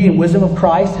the beauty and wisdom of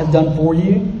Christ has done for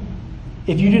you.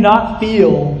 If you do not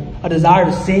feel a desire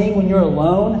to sing when you're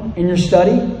alone in your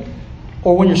study,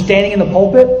 or when you're standing in the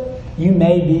pulpit, you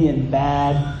may be in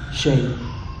bad shape.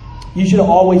 You should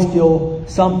always feel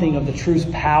something of the truth's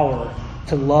power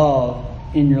to love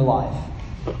in your life.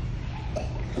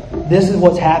 This is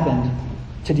what's happened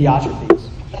to Diotrephes.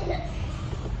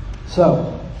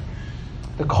 So,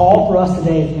 the call for us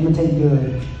today is to imitate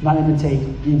good, not imitate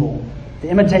evil. To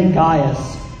imitate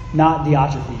Gaius, not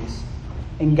Diotrephes.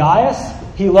 In Gaius,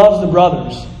 he loves the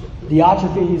brothers.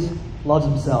 Diotrephes loves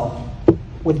himself.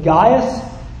 With Gaius,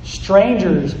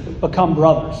 strangers become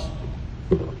brothers.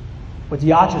 With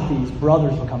Diotrephes,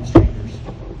 brothers become strangers.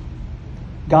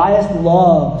 Gaius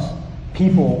loves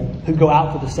people who go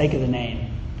out for the sake of the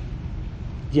name.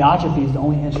 Diotrephes is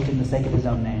only interested in the sake of his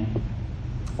own name.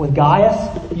 With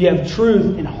Gaius, you have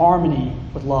truth in harmony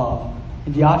with love.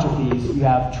 In Diotrephes, you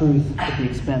have truth at the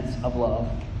expense of love.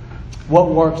 What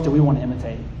works do we want to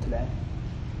imitate today?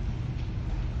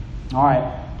 All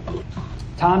right.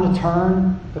 Time to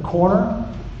turn the corner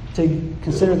to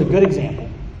consider the good example.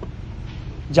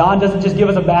 John doesn't just give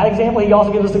us a bad example, he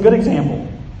also gives us a good example.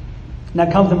 And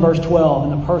that comes in verse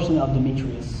 12 in the person of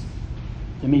Demetrius.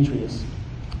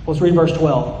 Let's read verse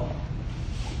 12.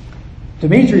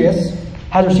 Demetrius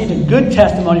has received a good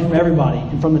testimony from everybody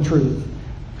and from the truth.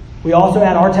 We also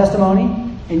add our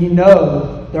testimony, and you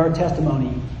know that our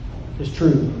testimony is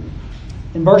true.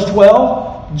 In verse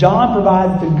 12, John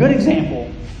provides the good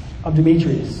example of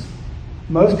Demetrius.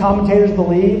 Most commentators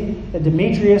believe that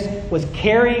Demetrius was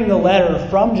carrying the letter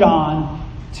from John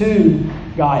to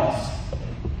Gaius.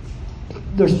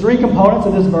 There's three components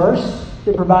of this verse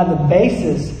that provide the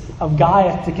basis of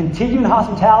Gaius to continue in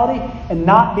hospitality and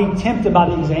not be tempted by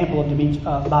the example of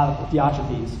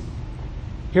Diotrephes.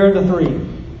 Here are the three.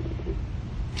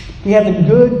 He has a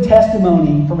good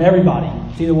testimony from everybody.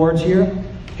 See the words here?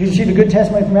 He's received a good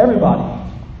testimony from everybody.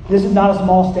 This is not a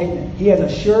small statement. He has a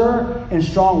sure and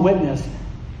strong witness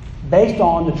based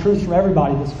on the truth from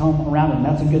everybody that's come around him.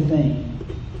 That's a good thing.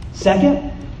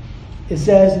 Second, it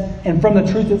says, and from the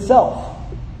truth itself.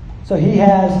 So he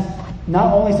has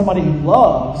not only somebody who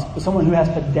loves, but someone who has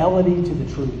fidelity to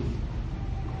the truth.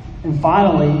 And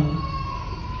finally,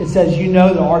 it says, you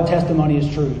know that our testimony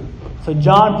is true. So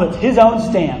John puts his own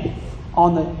stamp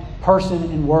on the person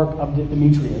and work of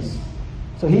Demetrius.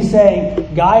 So he's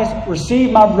saying, guys,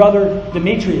 receive my brother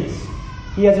Demetrius.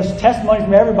 He has a testimony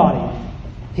from everybody.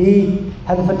 He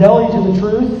has a fidelity to the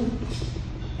truth,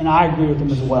 and I agree with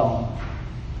him as well.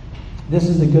 This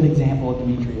is a good example of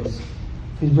Demetrius.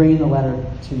 He's bringing the letter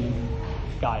to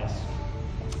Gaius.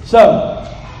 So,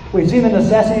 we've seen the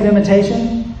necessity of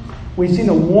imitation. We've seen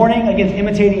the warning against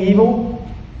imitating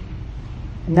evil.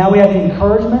 And now we have the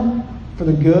encouragement for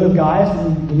the good of Gaius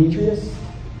and Demetrius.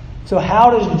 So how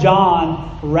does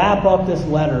John wrap up this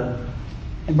letter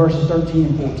in verses 13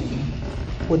 and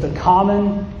 14? With a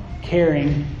common,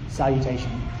 caring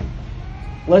salutation.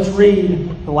 Let's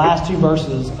read the last two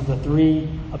verses of the three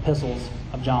epistles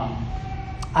of John.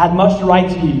 I had much to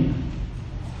write to you,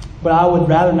 but I would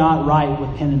rather not write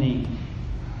with pen and ink.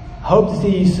 Hope to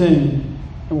see you soon,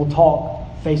 and we'll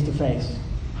talk face to face.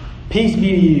 Peace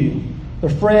be to you. The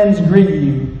friends greet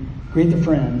you. Greet the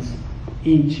friends,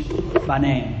 each by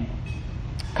name.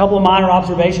 A couple of minor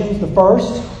observations. The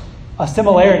first, a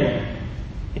similarity.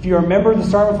 If you remember the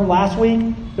sermon from last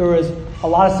week, there was a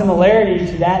lot of similarity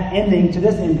to that ending, to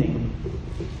this ending.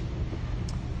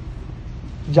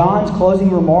 John's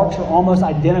closing remarks are almost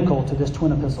identical to this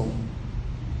twin epistle.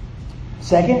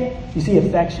 Second, you see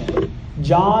affection.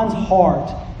 John's heart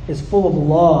is full of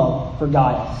love for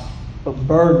Gaius, but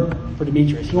burden for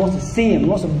Demetrius. He wants to see him. He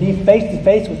wants to be face to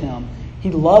face with him.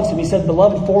 He loves him. He said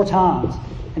beloved 4 times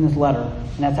in this letter,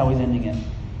 and that's how he's ending it.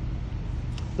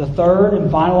 The third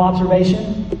and final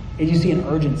observation is you see an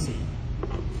urgency.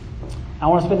 I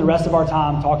want to spend the rest of our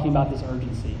time talking about this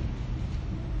urgency.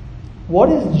 What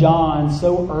is John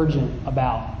so urgent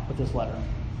about with this letter?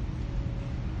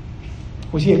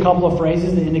 We see a couple of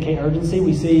phrases that indicate urgency.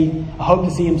 We see a hope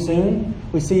to see him soon.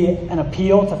 We see an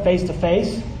appeal to face,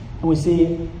 and we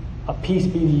see a peace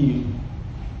be to you.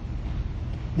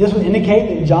 This would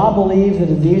indicate that John believes the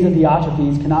disease of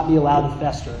Diotrephes cannot be allowed to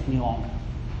fester any longer.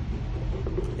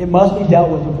 It must be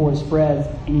dealt with before it spreads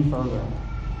any further.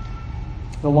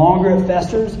 The longer it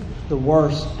festers, the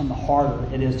worse and the harder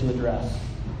it is to address.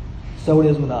 So it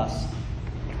is with us.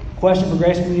 Question for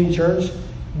Grace Community Church: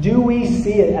 do we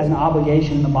see it as an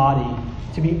obligation in the body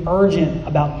to be urgent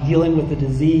about dealing with the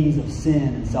disease of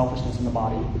sin and selfishness in the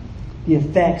body, the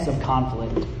effects of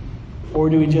conflict, or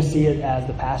do we just see it as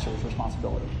the pastor's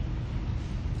responsibility?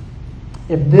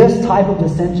 If this type of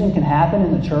dissension can happen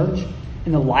in the church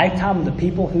in the lifetime of the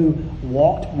people who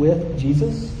walked with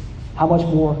Jesus, how much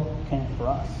more can it for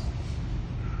us?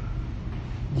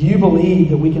 Do you believe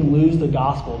that we can lose the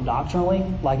gospel doctrinally,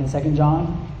 like in 2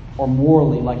 John, or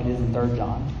morally, like it is in 3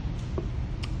 John?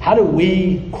 How do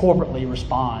we corporately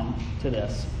respond to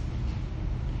this?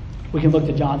 We can look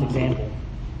to John's example.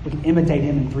 We can imitate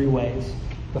him in 3 ways.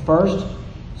 The first,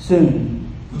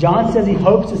 soon. John says he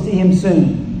hopes to see him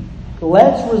soon.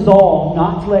 Let's resolve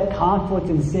not to let conflict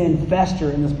and sin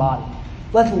fester in this body.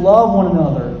 Let's love one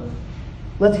another.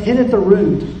 Let's hit at the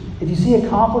root. If you see a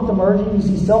conflict emerging, you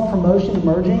see self-promotion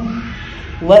emerging,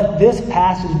 let this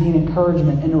passage be an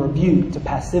encouragement and a rebuke to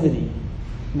passivity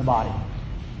in the body.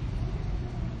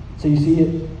 So you see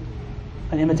it,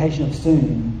 an imitation of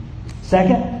soon.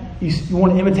 Second, you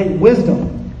want to imitate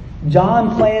wisdom.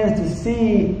 John plans to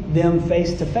see them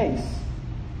face to face.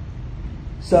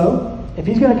 So, if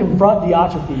he's going to confront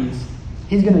Diotrephes,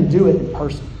 he's going to do it in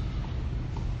person.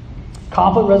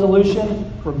 Conflict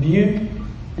resolution, rebuke,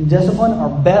 and discipline are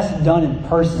best done in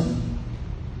person.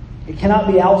 It cannot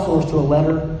be outsourced to a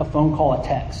letter, a phone call, a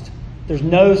text. There's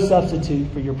no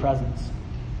substitute for your presence.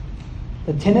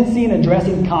 The tendency in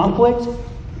addressing conflict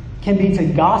can be to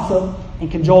gossip and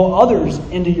cajole others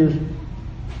into your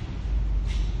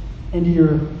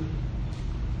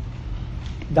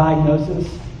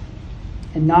diagnosis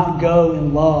and not go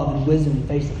in love and wisdom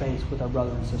face to face with our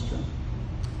brother and sister.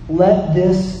 Let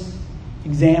this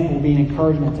example be an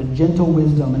encouragement to gentle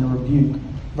wisdom and a rebuke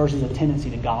versus a tendency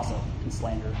to gossip and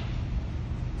slander.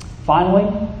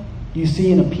 Finally, you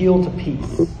see an appeal to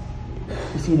peace.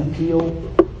 You see an appeal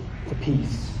to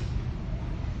peace.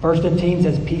 Verse 15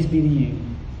 says, "Peace be to you."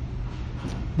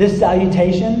 This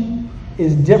salutation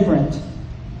is different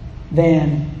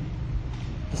than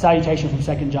the salutation from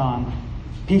 2 John.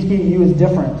 Peace be to you is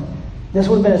different. This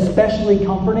would have been especially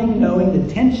comforting knowing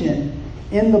the tension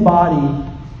in the body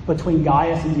between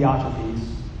Gaius and Diotrephes.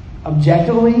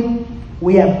 Objectively,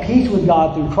 we have peace with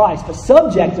God through Christ, but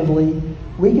subjectively,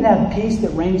 we can have peace that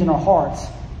reigns in our hearts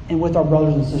and with our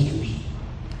brothers and sisters.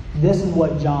 This is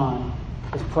what John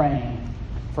is praying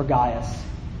for Gaius.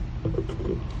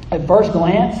 At first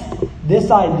glance, this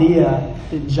idea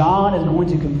that John is going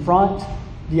to confront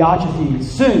Diotrephes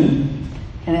soon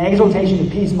and an exhortation to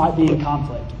peace might be in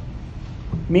conflict.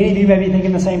 Many of you may be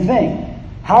thinking the same thing.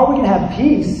 How are we going to have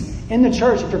peace in the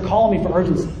church if you're calling me for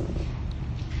urgency?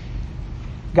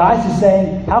 Gaius is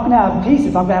saying, how can I have peace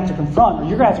if I'm going to have to confront, or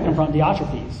you're going to have to confront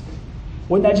Diotrephes?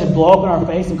 Wouldn't that just blow up in our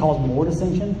face and cause more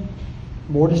dissension,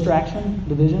 more distraction,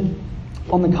 division?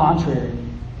 On the contrary,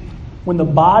 when the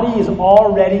body is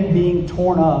already being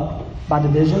torn up by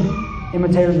division,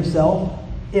 imitators of self,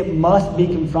 it must be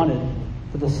confronted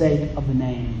for the sake of the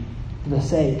name, for the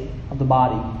sake of the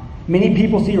body. Many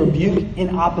people see rebuke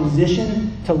in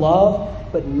opposition to love,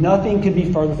 but nothing could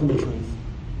be further from the truth.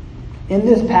 In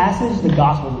this passage, the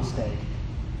gospel is at stake.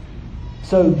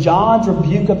 So John's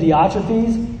rebuke of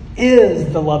Diotrephes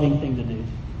is the loving thing to do.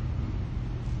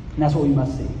 And that's what we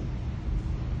must see.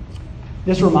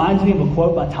 This reminds me of a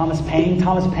quote by Thomas Paine.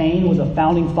 Thomas Paine was a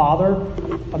founding father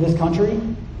of this country.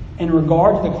 In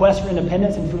regard to the quest for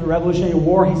independence and for the Revolutionary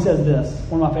War, he says this,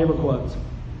 one of my favorite quotes.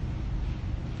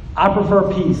 "I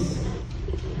prefer peace,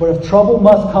 but if trouble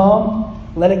must come,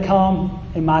 let it come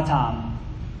in my time,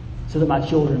 so that my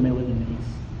children may live in peace."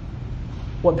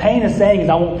 What Paine is saying is,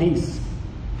 I want peace.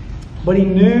 But he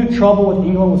knew trouble with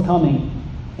England was coming.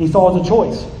 And he saw it as a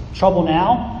choice. Trouble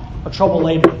now or trouble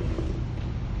later.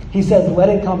 He says, let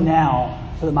it come now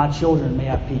so that my children may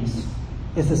have peace.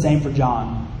 It's the same for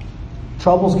John.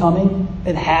 Trouble's coming.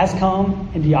 It has come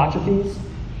in Diotrephes.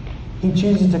 He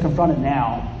chooses to confront it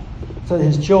now so that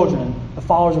his children, the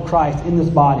followers of Christ in this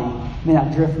body, may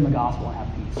not drift from the gospel and have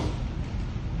peace.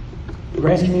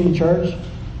 Grace Community Church,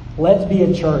 let's be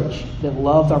a church that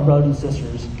loves our brothers and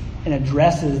sisters and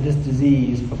addresses this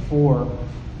disease before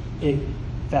it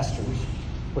festers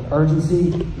with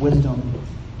urgency, wisdom,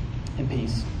 and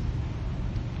peace.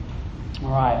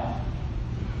 All right.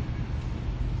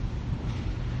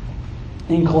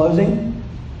 In closing,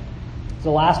 the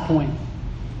last point.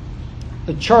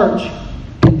 The church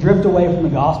can drift away from the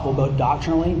gospel both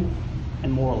doctrinally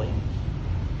and morally.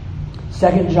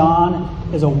 2 John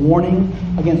is a warning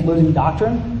against losing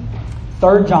doctrine.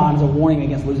 3 John is a warning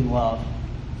against losing love.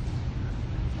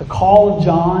 The call of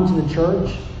John to the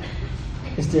church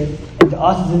is to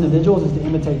us as individuals is to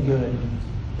imitate good.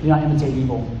 Do not imitate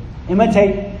evil.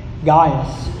 Imitate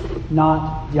Gaius,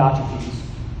 not Diotrephes.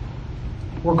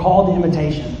 We're called to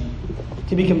imitation,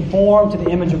 to be conformed to the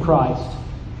image of Christ.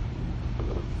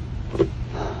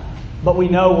 But we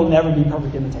know we'll never be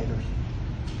perfect imitators.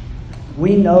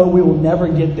 We know we will never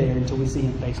get there until we see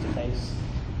him face to face.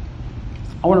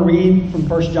 I want to read from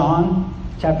 1 John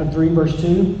chapter 3, verse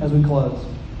 2 as we close.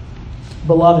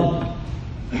 Beloved,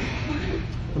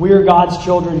 we are God's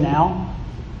children now,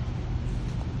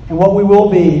 and what we will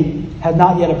be has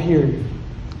not yet appeared.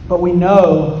 But we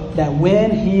know that when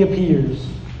he appears,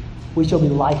 we shall be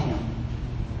like him,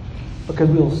 because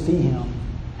we will see him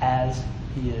as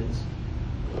he is.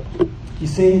 You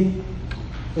see,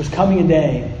 there's coming a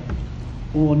day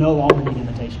when we will no longer need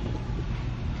imitation.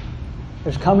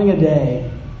 There's coming a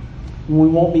day when we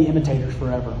won't be imitators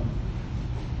forever.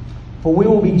 For we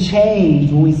will be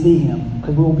changed when we see him,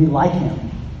 because we will be like him.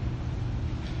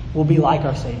 We'll be like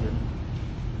our Savior.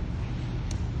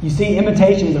 You see,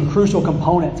 imitation is a crucial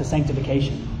component to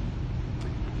sanctification.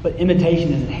 But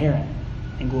imitation is inherent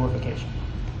in glorification.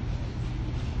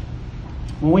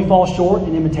 When we fall short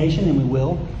in imitation, and we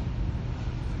will.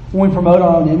 When we promote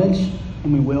our own image,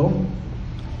 and we will.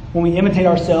 When we imitate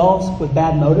ourselves with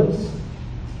bad motives,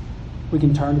 we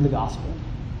can turn to the gospel.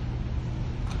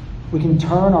 We can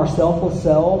turn our selfless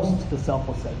selves to the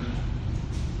selfless Savior.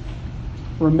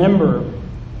 Remember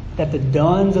that the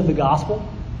duns of the gospel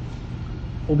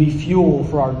will be fuel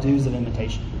for our dues of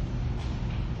imitation.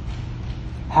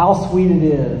 How sweet it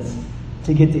is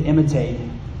to get to imitate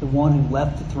the one who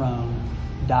left the throne,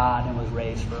 died, and was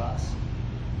raised for us.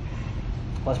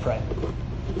 Let's pray.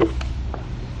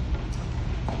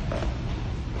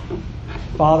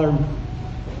 Father,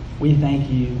 we thank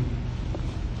you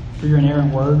for your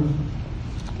inerrant word.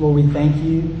 Lord, we thank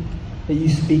you that you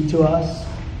speak to us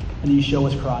and you show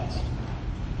us Christ.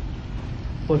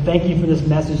 Lord, thank you for this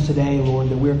message today, Lord,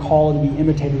 that we're called to be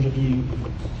imitators of you.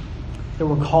 That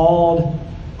we're called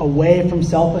away from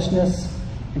selfishness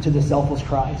into the selfless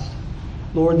Christ.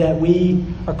 Lord, that we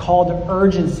are called to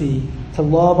urgency to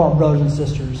love our brothers and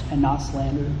sisters and not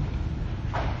slander.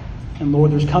 And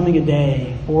Lord, there's coming a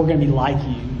day where we're going to be like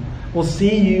you. We'll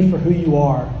see you for who you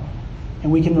are,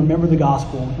 and we can remember the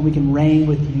gospel, and we can reign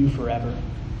with you forever.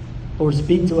 Lord,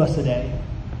 speak to us today.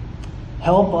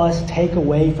 Help us take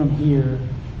away from here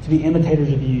to be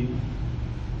imitators of you,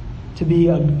 to be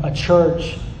a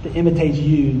church that imitates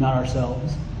you, not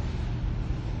ourselves.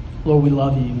 Lord, we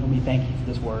love you, and we thank you for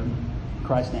this word. In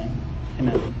Christ's name,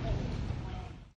 amen.